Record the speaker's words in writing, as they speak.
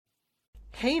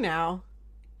Hey now.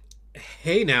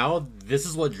 Hey now, this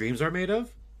is what dreams are made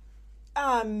of?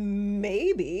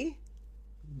 Maybe.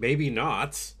 Maybe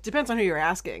not. Depends on who you're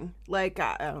asking. Like,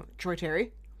 Troy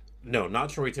Terry? No,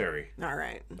 not Troy Terry. All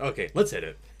right. Okay, let's hit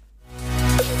it.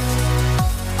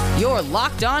 You're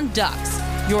Locked On Ducks,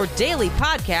 your daily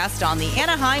podcast on the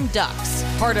Anaheim Ducks,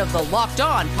 part of the Locked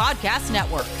On Podcast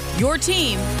Network, your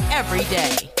team every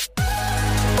day.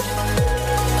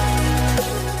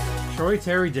 Troy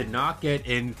Terry did not get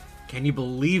in. Can you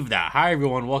believe that? Hi,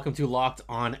 everyone. Welcome to Locked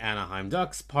On Anaheim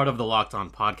Ducks, part of the Locked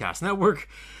On Podcast Network.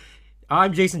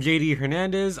 I'm Jason J.D.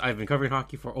 Hernandez. I've been covering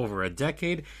hockey for over a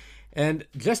decade. And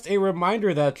just a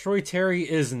reminder that Troy Terry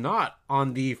is not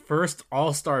on the first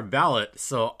All-Star ballot.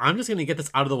 So I'm just going to get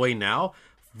this out of the way now.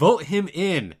 Vote him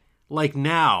in, like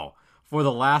now, for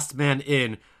the last man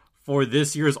in for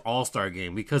this year's All-Star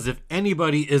game. Because if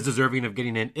anybody is deserving of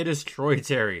getting in, it is Troy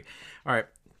Terry. All right,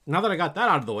 now that I got that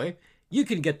out of the way, you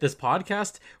can get this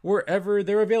podcast wherever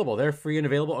they're available. They're free and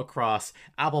available across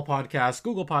Apple Podcasts,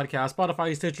 Google Podcasts,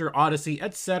 Spotify, Stitcher, Odyssey,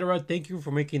 etc. Thank you for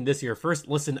making this your first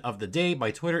listen of the day. My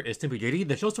Twitter is TimpyJD.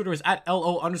 The show's Twitter is at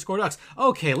 @LO_Ducks.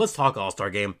 Okay, let's talk All-Star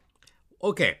Game.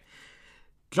 Okay,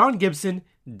 John Gibson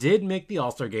did make the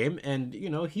All-Star Game, and, you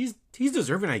know, he's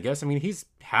deserving, I guess. I mean, he's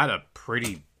had a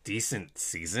pretty decent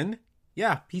season.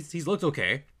 Yeah, he's looked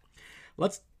okay.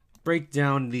 Let's break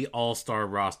down the All-Star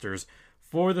rosters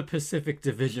for the Pacific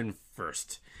Division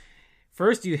first.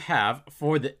 First, you have,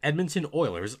 for the Edmonton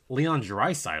Oilers, Leon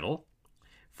Draisaitl.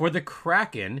 For the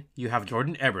Kraken, you have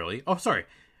Jordan Eberle. Oh, sorry.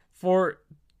 For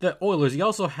the Oilers, you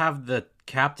also have the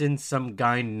captain, some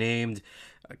guy named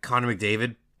Connor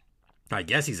McDavid. I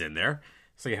guess he's in there.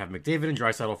 So you have McDavid and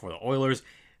Draisaitl for the Oilers.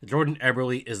 Jordan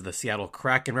Eberle is the Seattle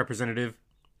Kraken representative.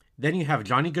 Then you have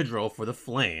Johnny Gaudreau for the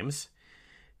Flames.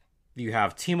 You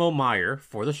have Timo Meier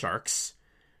for the Sharks.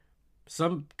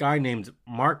 Some guy named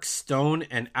Mark Stone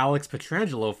and Alex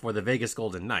Pietrangelo for the Vegas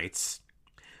Golden Knights.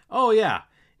 Oh yeah,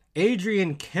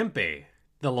 Adrian Kempe,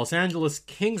 the Los Angeles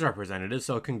Kings representative,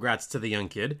 so congrats to the young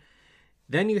kid.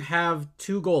 Then you have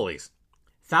two goalies,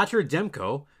 Thatcher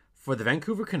Demko for the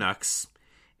Vancouver Canucks,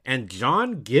 and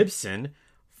John Gibson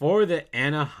for the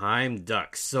Anaheim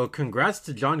Ducks. So congrats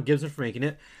to John Gibson for making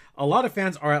it. A lot of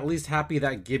fans are at least happy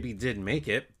that Gibby did make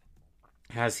it.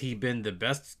 Has he been the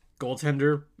best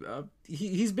goaltender?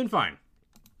 He's been fine.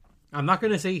 I'm not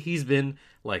going to say he's been,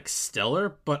 like,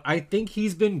 stellar, but I think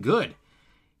he's been good.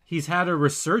 He's had a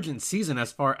resurgent season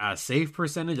as far as save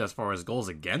percentage, as far as goals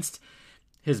against.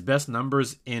 His best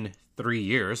numbers in 3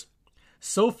 years.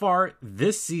 So far,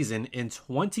 this season, in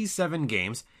 27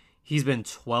 games, he's been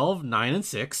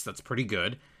 12-9-6. That's pretty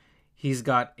good. He's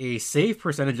got a save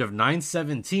percentage of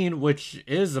 .917, which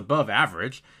is above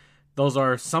average. Those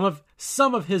are some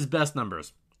of his best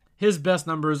numbers. His best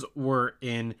numbers were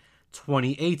in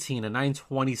 2018, a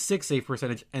 .926 save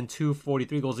percentage and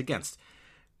 .243 goals against.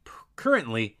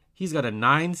 Currently, he's got a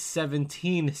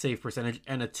 .917 save percentage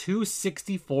and a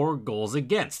 .264 goals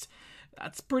against.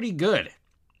 That's pretty good.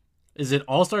 Is it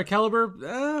all-star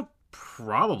caliber?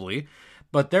 Probably.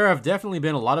 But there have definitely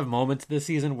been a lot of moments this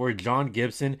season where John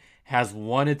Gibson has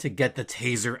wanted to get the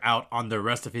taser out on the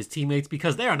rest of his teammates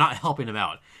because they are not helping him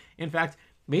out. In fact,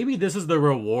 maybe this is the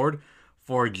reward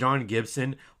for John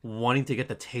Gibson wanting to get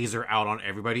the taser out on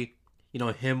everybody. You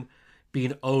know, him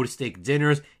being owed steak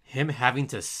dinners, him having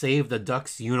to save the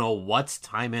Ducks, you know what's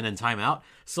time in and time out.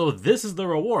 So this is the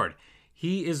reward.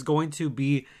 He is going to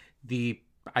be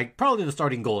probably the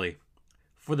starting goalie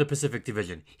for the Pacific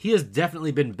Division. He has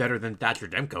definitely been better than Thatcher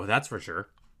Demko, that's for sure.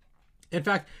 In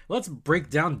fact, let's break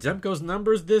down Demko's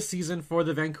numbers this season for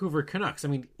the Vancouver Canucks. I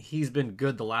mean, he's been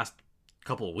good the last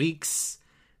couple of weeks.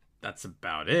 That's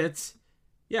about it.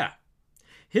 Yeah.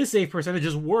 His save percentage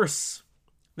is worse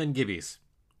than Gibby's.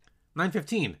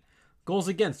 .915. Goals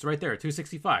against right there,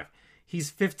 .265.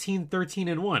 He's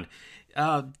 15-13-1.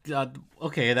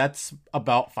 Okay, that's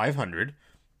about .500.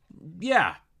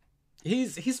 Yeah.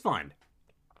 He's fine.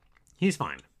 He's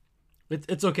fine.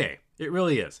 It's okay. It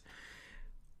really is.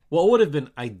 What would have been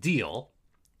ideal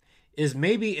is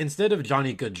maybe instead of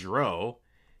Johnny Gaudreau,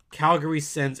 Calgary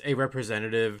sends a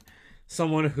representative,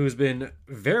 someone who's been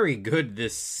very good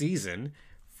this season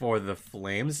for the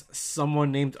Flames,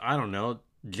 someone named, I don't know,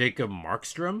 Jacob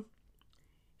Markstrom.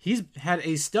 He's had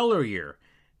a stellar year.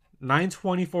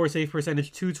 .924 save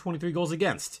percentage, .223 goals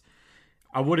against.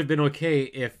 I would have been okay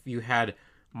if you had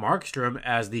Markstrom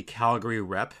as the Calgary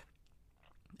rep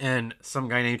and some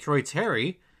guy named Troy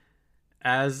Terry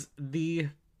as the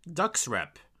Ducks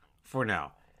rep for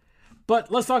now. But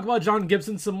let's talk about John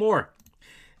Gibson some more.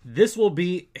 This will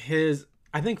be his,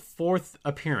 I think, fourth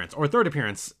appearance or third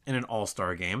appearance in an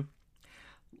All-Star game.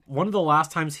 one of the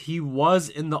last times he was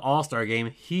in the All-Star game,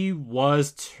 he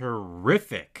was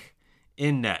terrific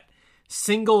in net.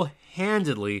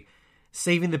 Single-handedly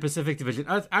saving the Pacific Division.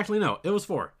 Actually, no, it was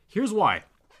 4. Here's why.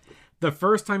 The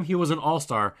first time he was an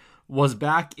All-Star was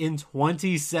back in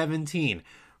 2017.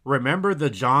 Remember the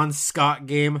John Scott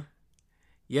game?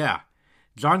 Yeah,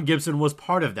 John Gibson was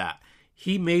part of that.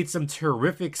 He made some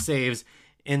terrific saves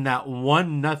in that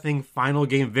 1-0 final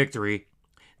game victory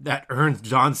that earned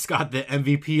John Scott the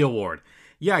MVP award.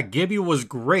 Yeah, Gibby was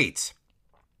great.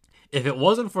 If it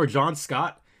wasn't for John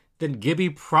Scott, then Gibby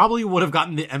probably would have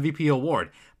gotten the MVP award.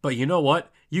 But you know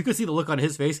what? You could see the look on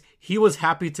his face. He was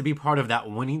happy to be part of that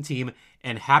winning team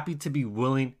and happy to be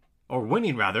winning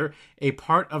a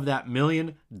part of that $1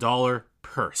 million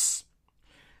purse.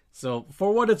 So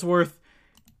for what it's worth,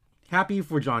 happy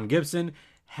for John Gibson.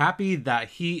 Happy that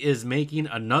he is making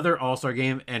another All-Star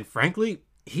game. And frankly,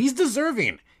 he's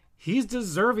deserving. He's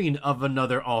deserving of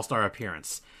another All-Star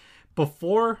appearance.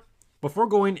 Before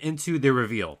going into the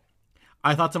reveal,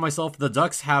 I thought to myself, the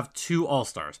Ducks have 2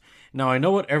 All-Stars. Now, I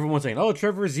know what everyone's saying. Oh,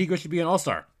 Trevor Zegras should be an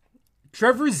All-Star.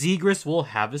 Trevor Zegras will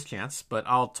have his chance, but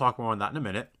I'll talk more on that in a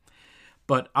minute.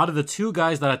 But out of the 2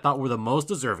 guys that I thought were the most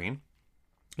deserving,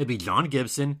 it'd be John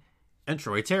Gibson and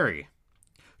Troy Terry.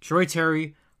 Troy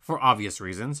Terry for obvious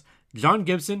reasons. John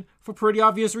Gibson for pretty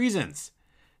obvious reasons.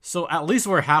 So at least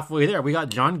we're halfway there. We got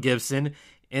John Gibson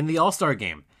in the All-Star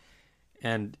game.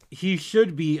 And he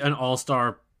should be an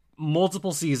All-Star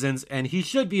multiple seasons, and he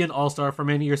should be an All-Star for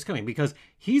many years coming because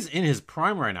he's in his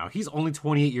prime right now. He's only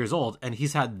 28 years old, and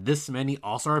he's had this many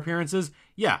All-Star appearances.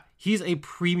 Yeah, he's a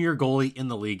premier goalie in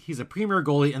the league. He's a premier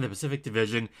goalie in the Pacific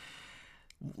Division.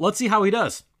 Let's see how he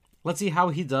does. Let's see how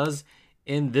he does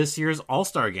in this year's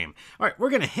All-Star game. All right, we're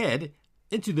going to head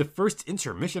into the first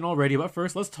intermission already, but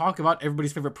first, let's talk about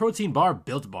everybody's favorite protein bar,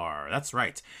 Built Bar. That's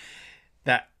right.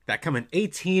 That come in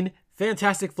 18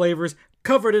 fantastic flavors,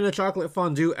 covered in a chocolate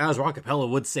fondue, as Rockapella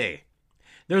would say.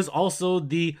 There's also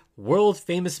the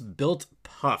world-famous Built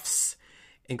Puffs,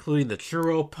 including the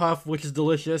Churro Puff, which is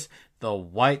delicious, the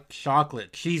white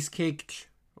chocolate cheesecake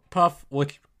puff,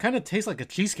 which kind of tastes like a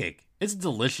cheesecake. It's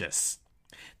delicious.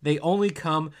 They only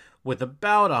come with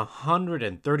about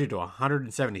 130 to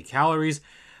 170 calories,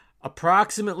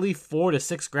 approximately 4 to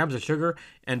 6 grams of sugar,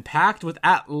 and packed with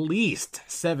at least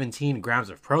 17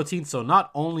 grams of protein. So not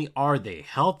only are they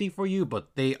healthy for you,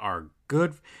 but they are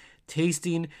good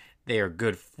tasting. They are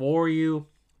good for you.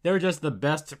 They're just the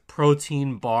best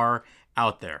protein bar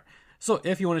out there. So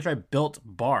if you want to try Built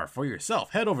Bar for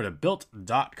yourself, head over to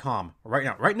Built.com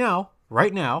right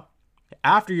now,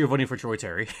 after you're voting for Troy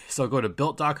Terry. So go to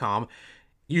Built.com,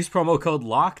 use promo code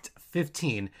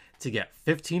LOCKED15 to get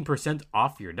 15%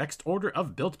 off your next order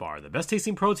of Built Bar, the best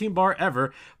tasting protein bar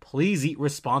ever. Please eat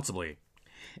responsibly.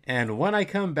 And when I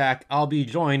come back, I'll be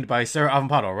joined by Sarah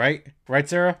Avampado, right? Right,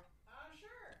 Sarah?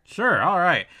 Sure, all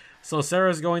right. So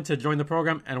Sarah's going to join the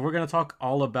program, and we're going to talk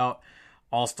all about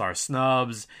All-Star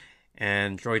snubs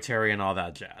and Troy Terry and all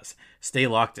that jazz. Stay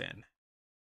locked in.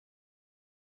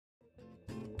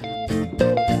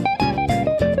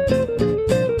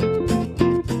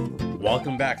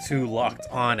 Welcome back to Locked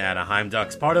On Anaheim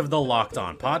Ducks, part of the Locked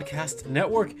On Podcast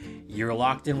Network. You're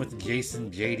locked in with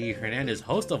Jason J.D. Hernandez,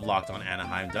 host of Locked On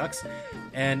Anaheim Ducks.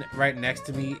 And right next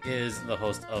to me is the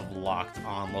host of Locked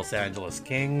On Los Angeles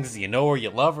Kings. You know her,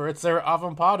 you love her. It's Sarah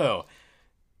Avampado.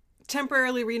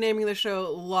 Temporarily renaming the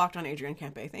show Locked on Adrian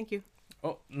Kempe. Thank you.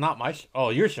 Oh, not my show. Oh,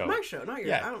 your show. My show, not yours.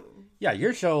 Yeah. Yeah,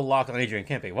 your show, Locked On Adrian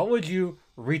Kempe. What would you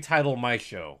retitle my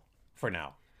show for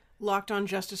now? Locked on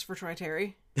Justice for Troy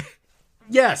Terry.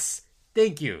 Yes,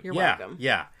 thank you. You're welcome.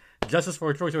 Yeah, Justice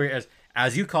for Troy Terry,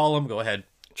 as you call him. Go ahead.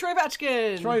 Troy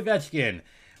Vetchkin. Troy Vetchkin.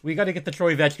 We got to get the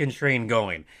Troy Vetchkin train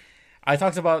going. I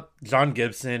talked about John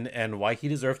Gibson and why he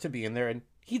deserved to be in there, and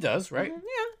he does, right?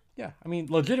 Yeah. I mean,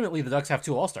 legitimately, the Ducks have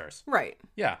 2 All-Stars. Right.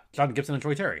 Yeah, John Gibson and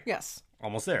Troy Terry. Yes.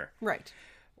 Almost there. Right.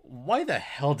 Why the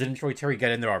hell didn't Troy Terry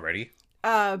get in there already?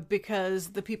 Because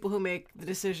the people who make the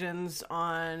decisions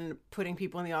on putting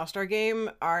people in the All-Star game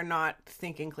are not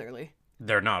thinking clearly.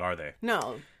 They're not, are they?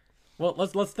 No. Well,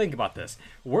 let's think about this.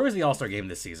 Where is the All-Star game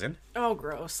this season? Oh,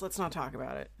 gross. Let's not talk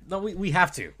about it. No, we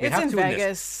have to. It's in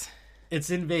Vegas.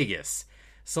 It's in Vegas.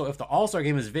 So if the All-Star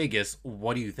game is Vegas,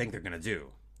 what do you think they're going to do?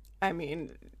 I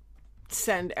mean,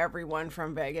 send everyone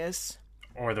from Vegas.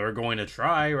 Or they're going to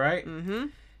try, right? Mm-hmm.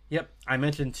 Yep. I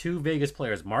mentioned 2 Vegas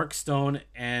players, Mark Stone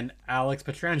and Alex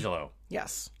Pietrangelo.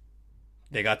 Yes.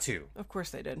 They got 2. Of course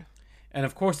they did. And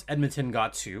of course Edmonton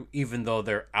got 2, even though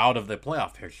they're out of the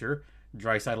playoff picture,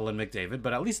 Draisaitl and McDavid.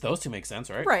 But at least those 2 make sense,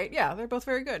 right? Right, yeah. They're both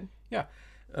very good. Yeah.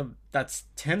 That's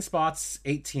 10 spots,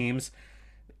 8 teams.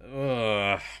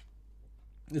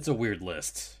 It's a weird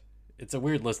list. It's a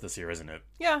weird list this year, isn't it?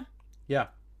 Yeah. Yeah.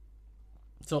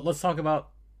 So let's talk about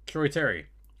Troy Terry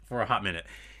for a hot minute.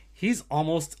 He's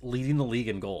almost leading the league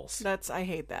in goals. I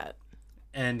hate that.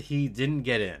 And he didn't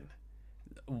get in.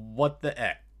 What the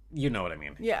heck? You know what I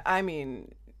mean. Yeah, I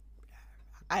mean,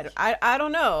 I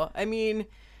don't know. I mean,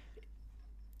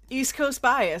 East Coast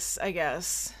bias, I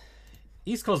guess.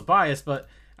 East Coast bias, but,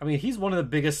 I mean, he's one of the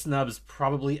biggest snubs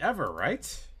probably ever,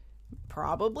 right?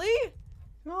 Probably?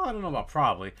 Well, I don't know about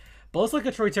probably. But let's look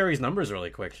at Troy Terry's numbers really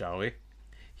quick, shall we?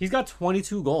 He's got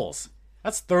 22 goals.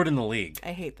 That's third in the league.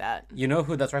 I hate that. You know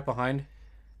who that's right behind?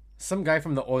 Some guy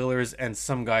from the Oilers and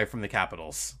some guy from the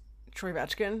Capitals. Troy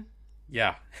Vetchkin?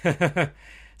 Yeah.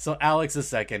 So Alex is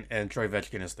second and Troy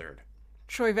Vetchkin is third.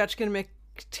 Troy Vetchkin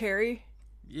McTerry?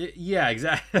 Yeah,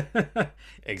 exactly.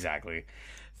 Exactly.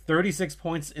 36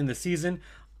 points in the season.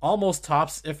 Almost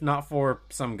tops, if not for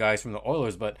some guys from the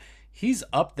Oilers, but he's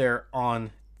up there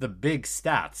on the big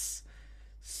stats.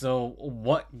 So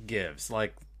what gives?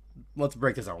 Like, let's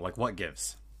break this out. Like, what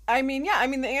gives? I mean, yeah. I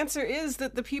mean, the answer is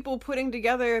that the people putting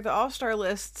together the All-Star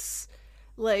lists,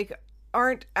 like,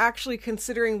 aren't actually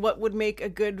considering what would make a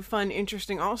good, fun,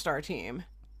 interesting All-Star team.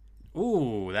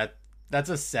 Ooh, that's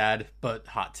a sad but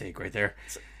hot take right there.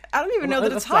 I don't even know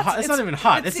that it's hot. It's not even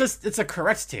hot. It's a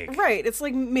correct take. Right. It's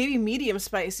like maybe medium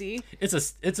spicy. It's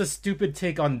a stupid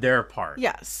take on their part.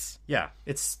 Yes. Yeah,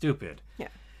 it's stupid. Yeah.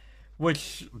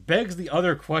 Which begs the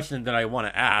other question that I want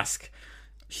to ask.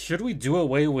 Should we do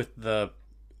away with the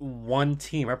one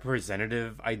team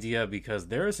representative idea? Because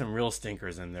there are some real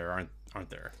stinkers in there, aren't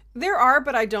there? There are,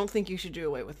 but I don't think you should do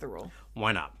away with the rule.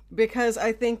 Why not? Because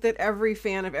I think that every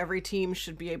fan of every team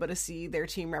should be able to see their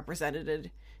team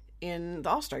represented in the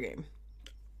All-Star game.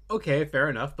 Okay, fair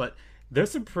enough, but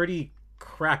there's some pretty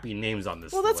crappy names on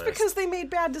this list. Well, that's because they made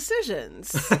bad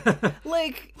decisions.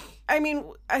 Like, I mean,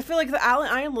 I feel like the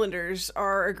Islanders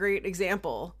are a great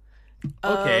example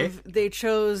of they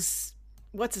chose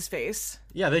what's-his-face.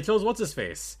 Yeah, they chose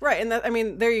what's-his-face. Right, and that, I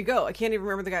mean, there you go. I can't even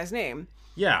remember the guy's name.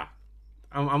 Yeah.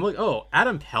 I'm like,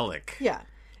 Adam Pelech. Yeah.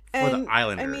 For the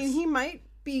Islanders. I mean, he might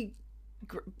be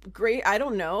great. I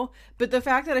don't know. But the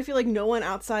fact that I feel like no one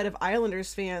outside of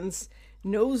Islanders fans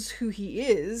knows who he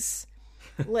is,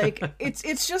 like,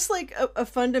 it's just like a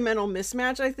fundamental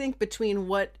mismatch, I think, between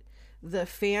what the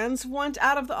fans want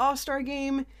out of the All-Star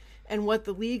game and what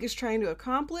the league is trying to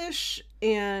accomplish.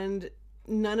 And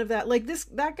none of that, like,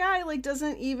 that guy, like,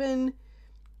 doesn't even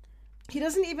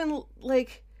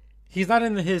like, he's not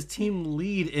in his team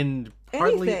lead in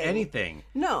hardly anything.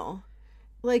 No.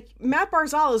 Like, Matt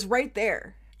Barzal is right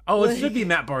there. Oh, like, it should be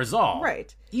Matt Barzal.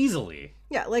 Right. Easily.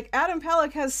 Yeah, like, Adam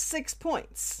Pelech has 6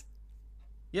 points.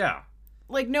 Yeah.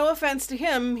 Like, no offense to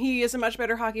him, he is a much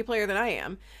better hockey player than I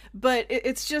am. But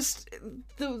it's just,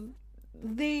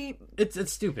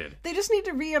 It's stupid. They just need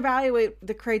to reevaluate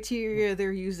the criteria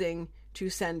they're using to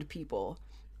send people.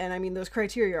 And I mean, those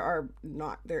criteria are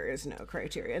not, there is no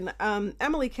criteria. And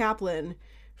Emily Kaplan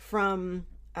from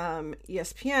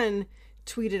ESPN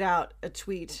tweeted out a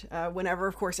tweet whenever,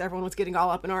 of course, everyone was getting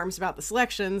all up in arms about the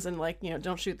selections and, like, you know,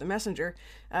 don't shoot the messenger.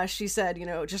 She said, you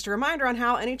know, just a reminder on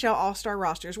how NHL All-Star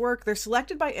rosters work. They're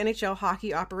selected by NHL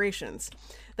Hockey Operations.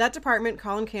 That department,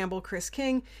 Colin Campbell, Chris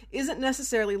King, isn't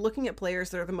necessarily looking at players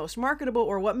that are the most marketable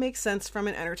or what makes sense from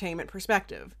an entertainment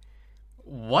perspective.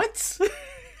 What?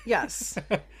 Yes.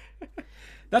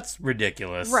 That's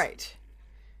ridiculous. Right.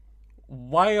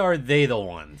 Why are they the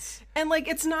ones? And, like,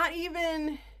 it's not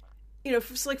even, you know,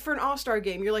 like, for an All-Star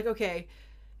game, you're like, okay,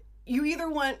 you either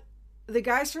want the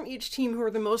guys from each team who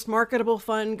are the most marketable,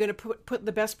 fun, going to put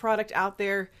the best product out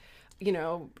there, you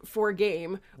know, for a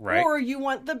game, right, or you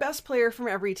want the best player from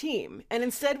every team. And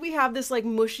instead we have this, like,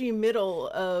 mushy middle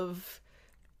of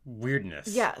weirdness.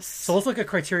 Yes. So let's look at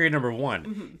criteria number 1.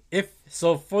 Mm-hmm.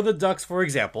 So for the Ducks, for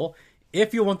example,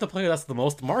 if you want the player that's the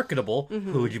most marketable,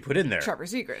 who would you put in there? Trevor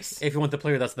Zegras. If you want the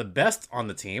player that's the best on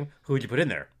the team, who would you put in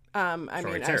there? I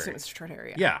assume it's Troy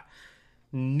Terry. Yeah.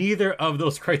 Neither of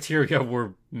those criteria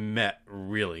were met,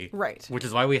 really. Right. Which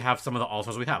is why we have some of the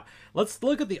All-Stars we have. Let's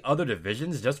look at the other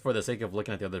divisions, just for the sake of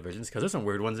looking at the other divisions, because there's some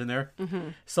weird ones in there.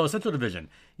 So, Central Division,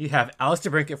 you have Alex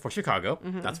DeBrincat for Chicago.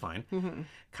 That's fine.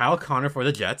 Kyle Connor for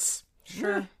the Jets.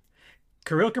 Sure.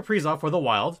 Kirill Kaprizov for the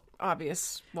Wild.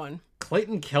 Obvious one.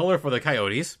 Clayton Keller for the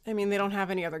Coyotes. I mean, they don't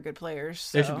have any other good players.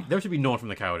 So. There should be no one from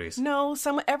the Coyotes. No,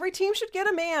 every team should get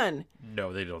a man.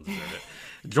 No, they don't deserve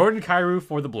it. Jordan Kyrou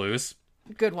for the Blues.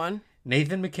 Good one.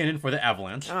 Nathan McKinnon for the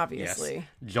Avalanche. Obviously. Yes.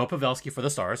 Joe Pavelski for the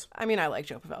Stars. I mean, I like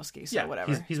Joe Pavelski, so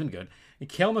whatever. He's been good.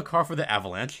 Cale Makar for the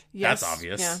Avalanche. Yes. That's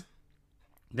obvious. Yeah.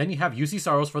 Then you have UC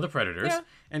Saros for the Predators. Yeah.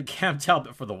 And Cam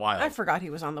Talbot for the Wild. I forgot he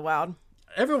was on the Wild.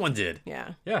 Everyone did.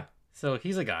 Yeah. Yeah. So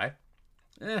he's a guy.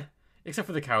 Except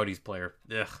for the Coyotes player.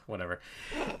 Ugh, whatever.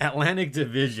 Atlantic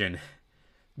Division.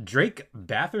 Drake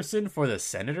Batherson for the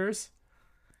Senators?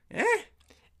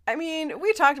 I mean,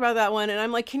 we talked about that one, and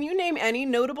I'm like, can you name any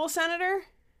notable senator?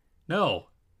 No.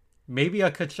 Maybe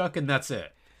a Kachuk and that's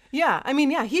it. Yeah, I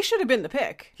mean, yeah, he should have been the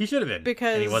pick. He should have been.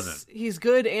 Because and he wasn't. he's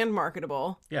good and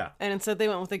marketable. Yeah. And instead they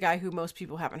went with a guy who most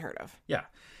people haven't heard of. Yeah.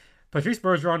 Patrice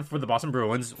Bergeron for the Boston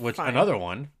Bruins, which Fine. another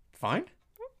one. Fine?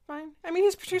 Fine. I mean,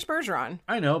 he's Patrice Bergeron.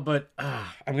 I know, but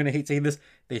I'm going to hate saying this.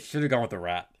 They should have gone with the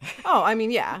Rat. Oh, I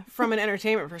mean, yeah, from an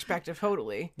entertainment perspective,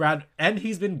 totally. And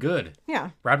he's been good. Yeah.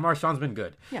 Brad Marchand's been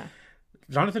good. Yeah.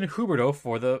 Jonathan Huberdeau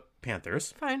for the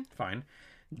Panthers. Fine.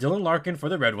 Dylan Larkin for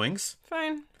the Red Wings.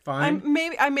 Fine. Fine.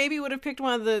 I maybe would have picked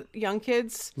one of the young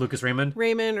kids, Lucas Raymond.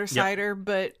 Raymond or Sider,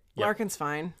 but Larkin's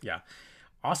fine. Yeah.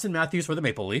 Austin Matthews for the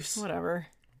Maple Leafs. Whatever.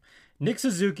 Nick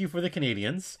Suzuki for the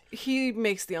Canadiens. He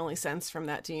makes the only sense from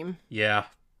that team. Yeah.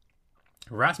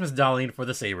 Rasmus Dahlin for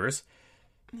the Sabres.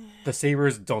 The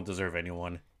Sabres don't deserve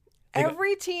anyone.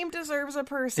 Every team deserves a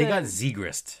person. They got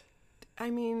Zegras. I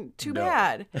mean, too No.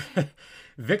 bad.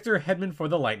 Victor Hedman for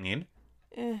the Lightning.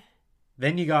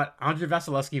 Then you got Andrei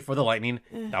Vasilevsky for the Lightning.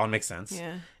 That one makes sense.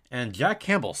 Yeah. And Jack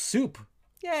Campbell, Soup,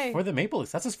 Yay. for the Maple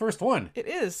Leafs. That's his first one. It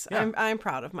is. Yeah. I'm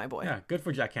proud of my boy. Yeah, good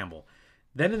for Jack Campbell.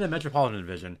 Then in the Metropolitan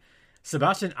Division,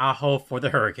 Sebastian Aho for the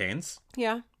Hurricanes.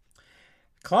 Yeah.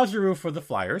 Claude Giroux for the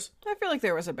Flyers. I feel like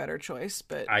there was a better choice,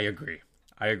 but I agree.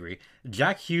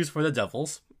 Jack Hughes for the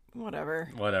Devils.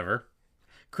 whatever.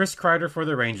 Chris Kreider for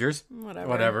the Rangers.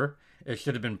 Whatever. It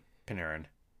should have been Panarin.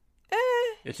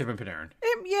 It should have been Panarin.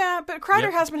 Yeah, but Kreider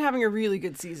Yep. has been having a really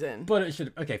good season. But it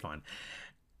should... Okay, fine.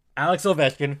 Alex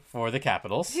Ovechkin for the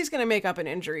Capitals. He's going to make up an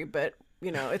injury, but,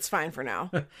 it's fine for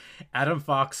now. Adam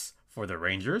Fox for the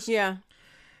Rangers. Yeah.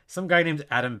 Some guy named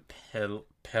Adam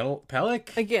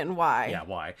Pellick. Again, why? Yeah,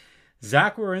 why?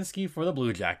 Zach Werenski for the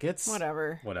Blue Jackets.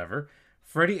 Whatever.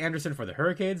 Freddie Anderson for the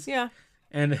Hurricanes. Yeah.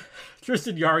 And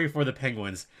Tristan Yari for the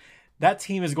Penguins. That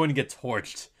team is going to get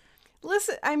torched.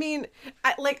 Listen, I mean,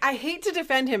 I hate to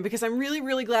defend him because I'm really,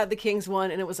 really glad the Kings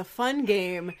won and it was a fun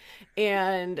game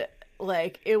and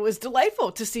it was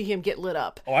delightful to see him get lit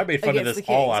up. Oh, I made fun of against this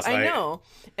the all Kings. last night. I know.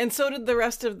 And so did the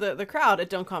rest of the crowd at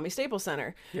Don't Call Me Staples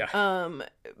Center. Yeah.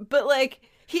 But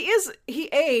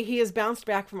he has bounced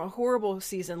back from a horrible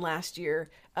season last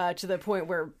year to the point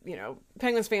where,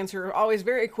 Penguins fans who are always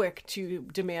very quick to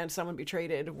demand someone be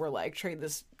traded were like, trade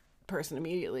this person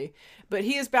immediately. But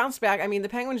he has bounced back. I mean, the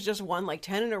Penguins just won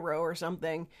 10 in a row or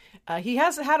something. He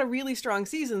has had a really strong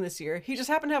season this year. He just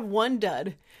happened to have one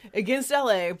dud against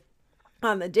LA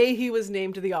on the day he was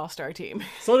named to the All-Star team.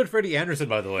 So did Freddie Anderson,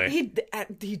 by the way. He did.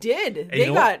 And They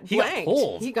got he got blanked.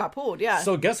 pulled. He got pulled, yeah.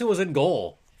 So guess who was in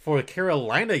goal for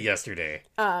Carolina yesterday?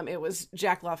 It was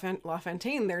Jack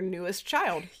LaFontaine, their newest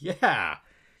child. Yeah.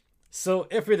 So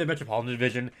if you're the Metropolitan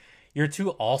Division, your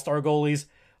two all-star goalies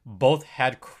both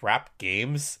had crap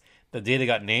games the day they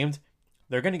got named.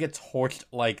 They're going to get torched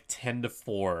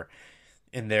 10-4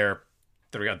 in their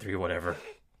 3-on-3 whatever.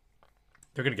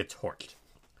 They're going to get torched.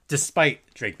 Despite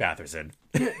Drake Batherson.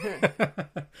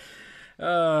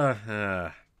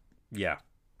 Yeah.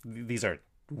 These are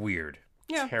weird.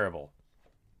 Yeah. Terrible.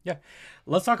 Yeah.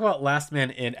 Let's talk about last man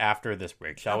in after this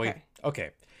break, shall we?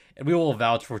 Okay. And we will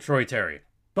vouch for Troy Terry.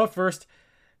 But first,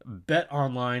 Bet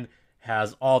Online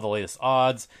has all the latest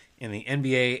odds in the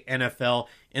NBA, NFL,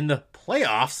 in the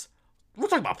playoffs. We're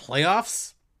talking about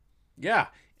playoffs. Yeah.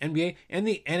 NBA and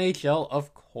the NHL,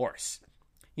 of course.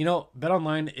 Bet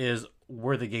Online is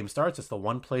where the game starts. It's the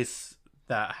one place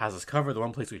that has us covered, the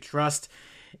one place we trust.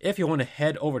 If you want to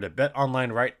head over to Bet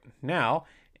Online right now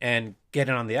and get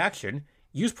in on the action,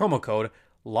 use promo code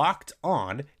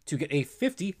LOCKEDON to get a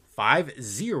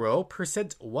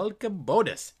 50% welcome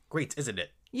bonus. Great, isn't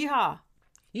it? Yeehaw.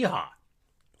 Yeehaw.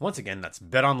 Once again, that's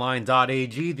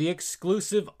betonline.ag, the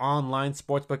exclusive online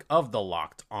sportsbook of the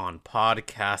Locked On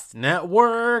Podcast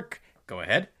Network. Go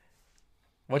ahead.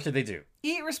 What should they do?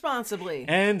 Eat responsibly.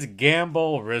 And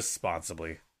gamble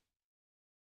responsibly.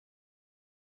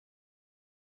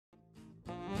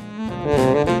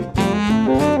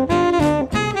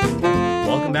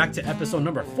 Welcome back to episode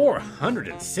number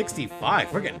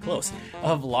 465. We're getting close.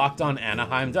 Of Locked On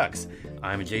Anaheim Ducks.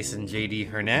 I'm Jason J.D.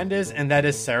 Hernandez, and that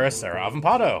is Sarah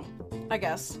Avampado. I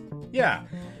guess. Yeah.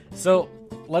 So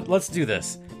let's do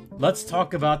this. Let's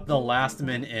talk about the last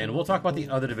men in. We'll talk about the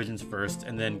other divisions first,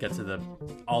 and then get to the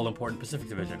all-important Pacific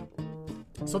Division.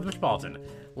 So the Metropolitan.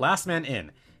 Last man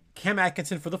in. Cam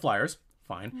Atkinson for the Flyers.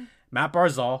 Fine. Matt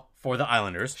Barzal for the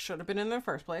Islanders. Should have been in the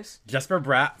first place. Jesper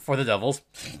Bratt for the Devils.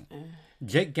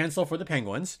 Jake Gensel for the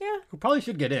Penguins. Yeah. Who probably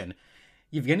should get in.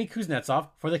 Yevgeny Kuznetsov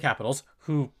for the Capitals,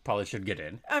 who probably should get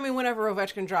in. I mean, whenever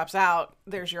Ovechkin drops out,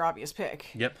 there's your obvious pick.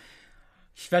 Yep.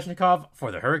 Svechnikov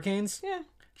for the Hurricanes. Yeah.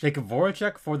 Jacob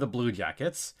Voracek for the Blue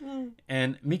Jackets.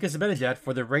 And Mika Zibanejad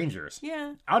for the Rangers.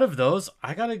 Yeah. Out of those,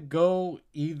 I gotta go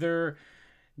either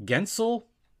Gensel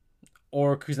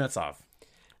or Kuznetsov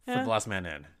for the last man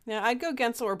in. Yeah, I'd go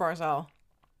Gensel or Barzal.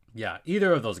 Yeah,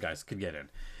 either of those guys could get in.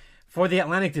 For the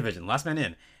Atlantic Division, last man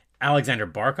in, Alexander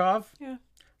Barkov. Yeah.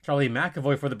 Charlie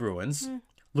McAvoy for the Bruins.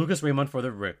 Lucas Raymond for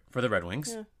the Red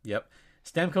Wings. Yeah. Yep.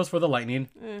 Stamkos for the Lightning.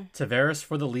 Tavares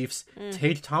for the Leafs.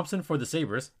 Tage Thompson for the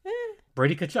Sabres.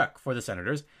 Brady Tkachuk for the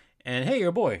Senators. And hey,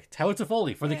 your boy, Tyler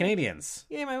Toffoli for the Canadiens.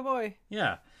 Yeah, my boy.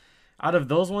 Yeah. Out of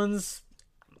those ones,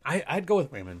 I'd go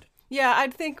with Raymond. Yeah,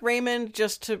 I'd think Raymond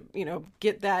just to,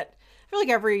 get that. I feel like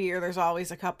every year there's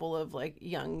always a couple of like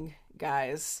young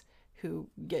guys who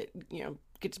get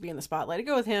to be in the spotlight. I'd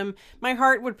go with him. My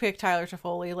heart would pick Tyler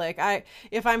Toffoli. Like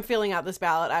if I'm filling out this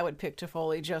ballot, I would pick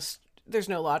Toffoli. Just there's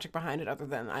no logic behind it other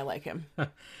than I like him.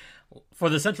 For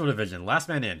the Central Division, last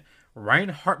man in, Ryan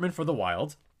Hartman for the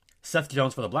Wild, Seth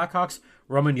Jones for the Blackhawks,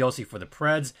 Roman Josi for the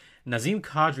Preds, Nazem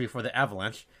Kadri for the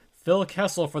Avalanche, Phil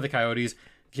Kessel for the Coyotes,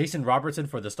 Jason Robertson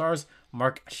for the Stars,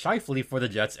 Mark Scheifele for the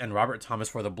Jets, and Robert Thomas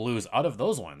for the Blues. Out of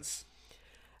those ones.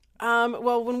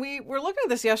 Well, when we were looking at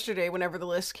this yesterday, whenever the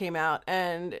list came out,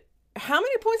 and how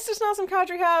many points does Nazem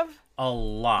Kadri have? A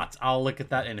lot. I'll look at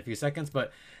that in a few seconds,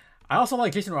 but I also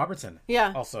like Jason Robertson.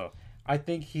 Yeah. Also, I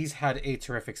think he's had a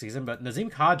terrific season, but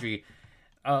Nazem Kadri,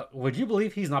 would you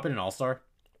believe he's not been an All-Star?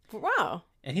 Wow.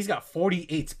 And he's got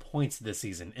 48 points this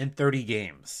season in 30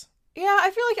 games. Yeah,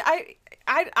 I feel like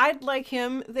I'd like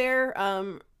him there.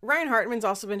 Ryan Hartman's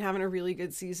also been having a really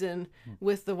good season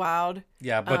with the Wild.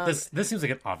 Yeah, but this seems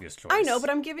like an obvious choice. I know, but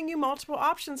I'm giving you multiple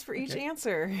options for each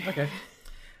answer. Okay.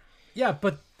 Yeah,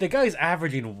 but the guy's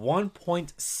averaging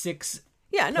 1.6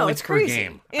 Yeah, no, points it's crazy. per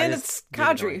game. And it's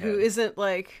Kadri, who isn't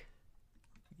like,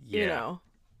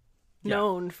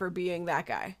 known for being that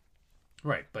guy.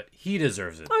 Right, but he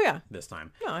deserves it. Oh, yeah. This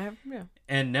time. No, I have, yeah.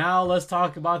 And now let's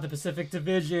talk about the Pacific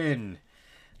Division.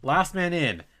 Last man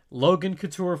in, Logan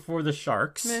Couture for the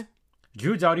Sharks. Meh.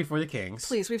 Drew Doughty for the Kings.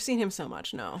 Please, we've seen him so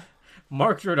much. No.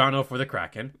 Mark Giordano for the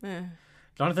Kraken. Eh.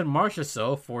 Jonathan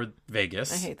Marchessault for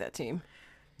Vegas. I hate that team.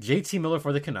 JT Miller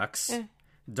for the Canucks.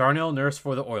 Darnell Nurse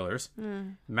for the Oilers.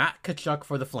 Matt Tkachuk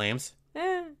for the Flames.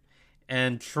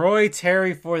 And Troy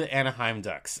Terry for the Anaheim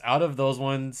Ducks. Out of those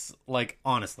ones, like,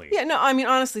 honestly. Yeah, no, I mean,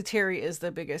 honestly, Terry is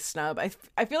the biggest snub. I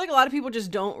feel like a lot of people just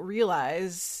don't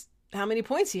realize how many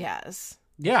points he has.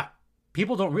 Yeah.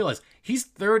 People don't realize he's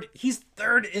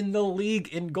third in the league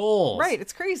in goals. Right,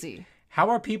 it's crazy. How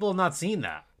are people not seeing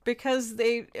that? Because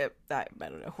I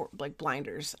don't know, like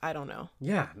blinders. I don't know.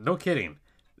 Yeah, no kidding.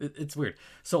 It's weird.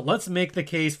 So let's make the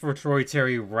case for Troy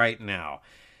Terry right now.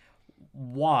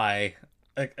 Why,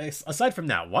 aside from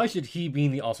that, why should he be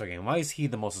in the All-Star game? Why is he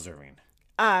the most deserving?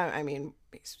 I mean,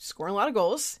 he's scoring a lot of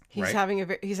goals. He's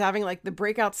Right. he's having like the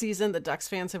breakout season that Ducks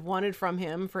fans have wanted from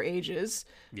him for ages.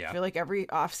 Yeah. I feel like every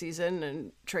offseason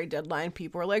and trade deadline,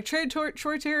 people are like, trade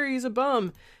Troy Terry, he's a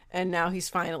bum. And now he's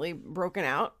finally broken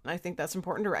out. I think that's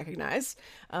important to recognize.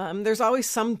 There's always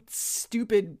some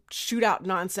stupid shootout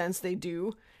nonsense they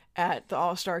do at the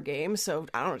All-Star game. So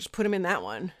I don't know, just put him in that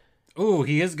one. Ooh,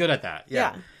 he is good at that.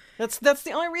 Yeah. That's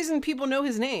the only reason people know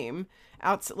his name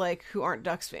like who aren't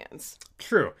Ducks fans.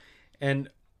 True. And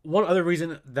one other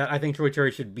reason that I think Troy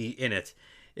Terry should be in it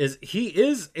is he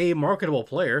is a marketable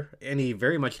player, and he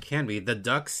very much can be. The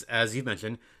Ducks, as you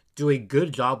mentioned, do a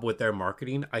good job with their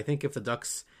marketing. I think if the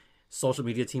Ducks social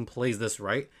media team plays this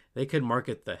right, they could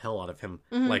market the hell out of him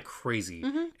like crazy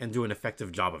and do an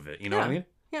effective job of it. You know what I mean?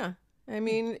 Yeah. I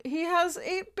mean, he has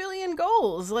 8 billion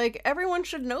goals. Like, everyone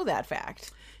should know that fact.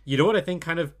 You know what I think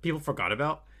kind of people forgot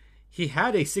about? He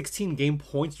had a 16-game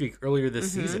point streak earlier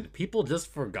this season. People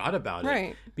just forgot about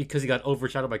it because he got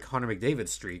overshadowed by Connor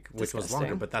McDavid's streak, which was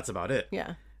longer, but that's about it.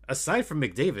 Yeah. Aside from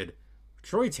McDavid,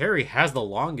 Troy Terry has the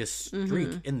longest streak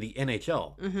in the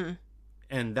NHL.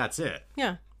 And that's it.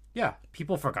 Yeah. Yeah.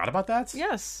 People forgot about that?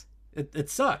 Yes. It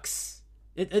sucks.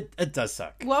 It does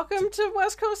suck. Welcome to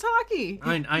West Coast hockey.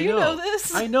 I you know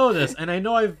this. I know this. And I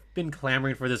know I've been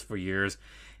clamoring for this for years.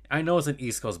 I know it's an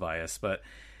East Coast bias, but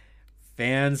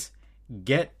fans,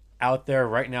 get out there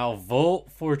right now. Vote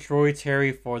for Troy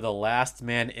Terry for the last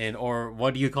man in, or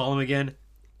what do you call him again?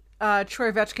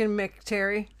 Troy Vetchkin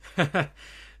McTerry.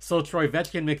 So Troy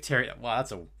Vetchkin McTerry. Wow,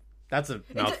 that's a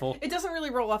mouthful. It doesn't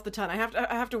really roll off the tongue. I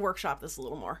have to workshop this a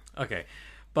little more. Okay.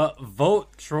 But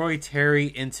vote Troy Terry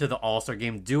into the All-Star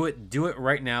game. Do it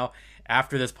right now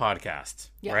after this podcast.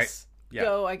 Yes. Right? Yeah.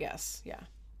 Go, I guess. Yeah.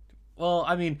 Well,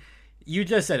 I mean, You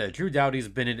just said it. Drew Doughty's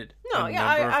been in it No, a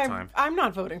yeah, number of times. I'm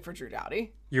not voting for Drew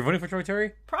Doughty. You're voting for Troy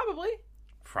Terry? Probably.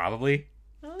 Probably.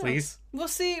 I don't know. Please? We'll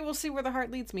see where the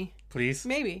heart leads me. Please?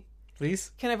 Maybe.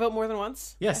 Please? Can I vote more than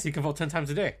once? Yes, you can vote 10 times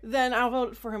a day. Then I'll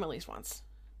vote for him at least once.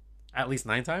 At least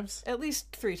 9 times? At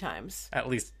least 3 times. At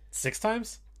least 6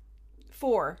 times?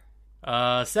 4.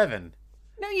 7.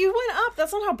 No, you went up.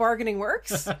 That's not how bargaining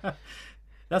works.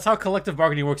 That's how collective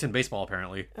bargaining works in baseball,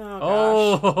 apparently.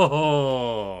 Oh, gosh.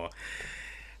 Oh.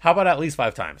 How about at least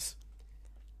 5 times?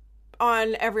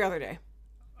 On every other day.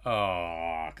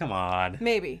 Oh, come on.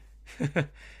 Maybe.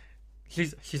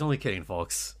 She's only kidding,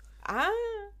 folks.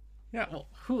 Yeah, well,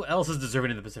 who else is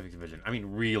deserving in the Pacific Division? I mean,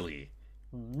 really?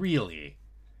 Really?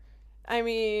 I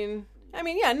mean,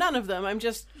 yeah, none of them. I'm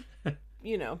just,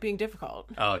 being difficult.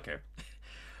 Oh, okay.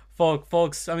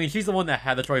 Folks, I mean, she's the one that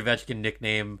had the Troy Vetchkin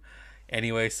nickname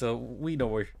anyway, so we know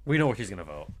where she's gonna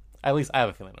vote. At least I have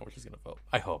a feeling I know where she's gonna vote.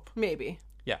 I hope. Maybe.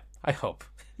 Yeah, I hope.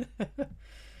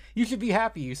 You should be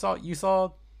happy. You saw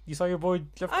your boy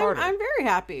Jeff Carter. I'm very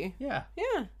happy. Yeah.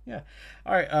 Yeah.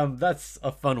 All right. That's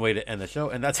a fun way to end the show,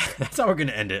 and that's how we're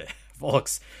gonna end it,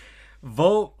 folks.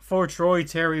 Vote for Troy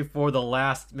Terry for the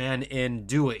last man in.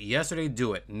 Do it yesterday.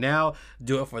 Do it now.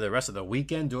 Do it for the rest of the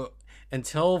weekend. Do it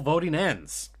until voting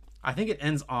ends. I think it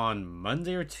ends on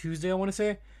Monday or Tuesday. I want to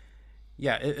say.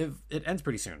 Yeah, it ends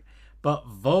pretty soon. But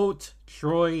vote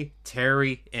Troy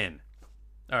Terry in.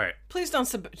 All right. Please don't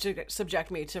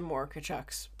subject me to more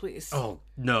Kachucks, please. Oh,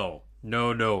 no.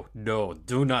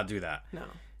 Do not do that.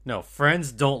 No.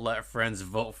 Friends don't let friends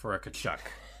vote for a Kachuk.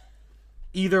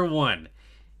 Either one.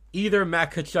 Either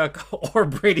Matt Kachuk or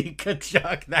Brady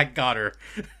Kachuk. That got her.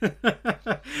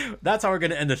 That's how we're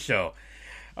going to end the show.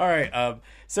 All right.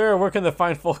 Sarah, where can the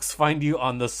fine folks find you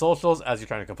on the socials as you're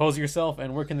trying to compose yourself,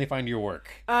 and where can they find your work?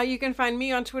 You can find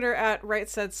me on Twitter at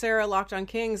RightSaidSarah, Locked on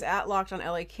Kings, at Locked on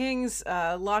LA Kings,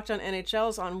 Locked on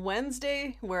NHL's on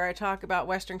Wednesday, where I talk about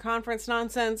Western Conference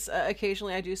nonsense.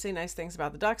 Occasionally I do say nice things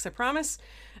about the Ducks, I promise.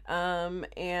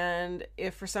 And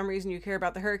if for some reason you care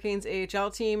about the Hurricanes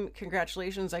AHL team,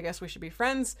 congratulations, I guess we should be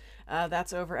friends.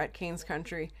 That's over at Canes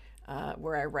Country,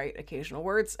 where I write occasional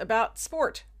words about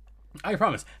sport. I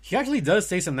promise. She actually does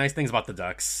say some nice things about the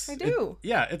Ducks. I do.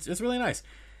 It's really nice.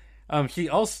 She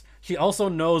also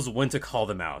knows when to call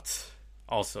them out.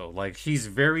 Also, like, she's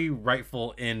very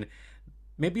rightful in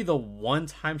maybe the one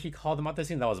time she called them out this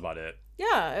season. That was about it.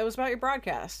 Yeah, it was about your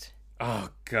broadcast. Oh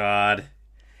God,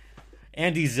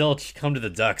 Andy Zilch, come to the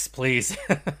Ducks, please.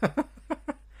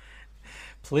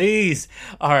 Please.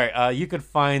 All right. You could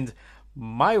find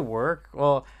my work.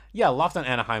 Well, yeah, Locked on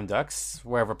Anaheim Ducks,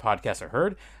 wherever podcasts are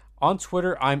heard. On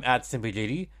Twitter, I'm at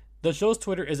SimplyJD. The show's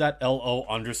Twitter is at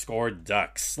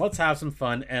LO_Ducks. Let's have some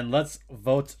fun, and let's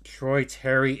vote Troy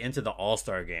Terry into the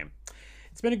All-Star game.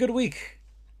 It's been a good week.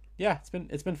 Yeah, it's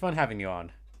been fun having you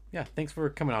on. Yeah, thanks for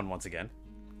coming on once again.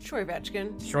 Troy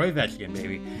Vetchkin,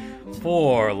 baby.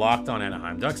 For Locked on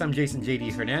Anaheim Ducks, I'm Jason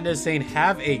JD Hernandez saying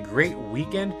have a great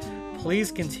weekend.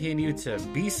 Please continue to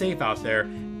be safe out there.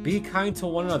 Be kind to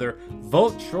one another.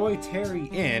 Vote Troy Terry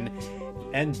in,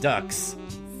 and Ducks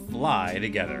fly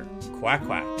together. Quack,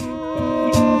 quack.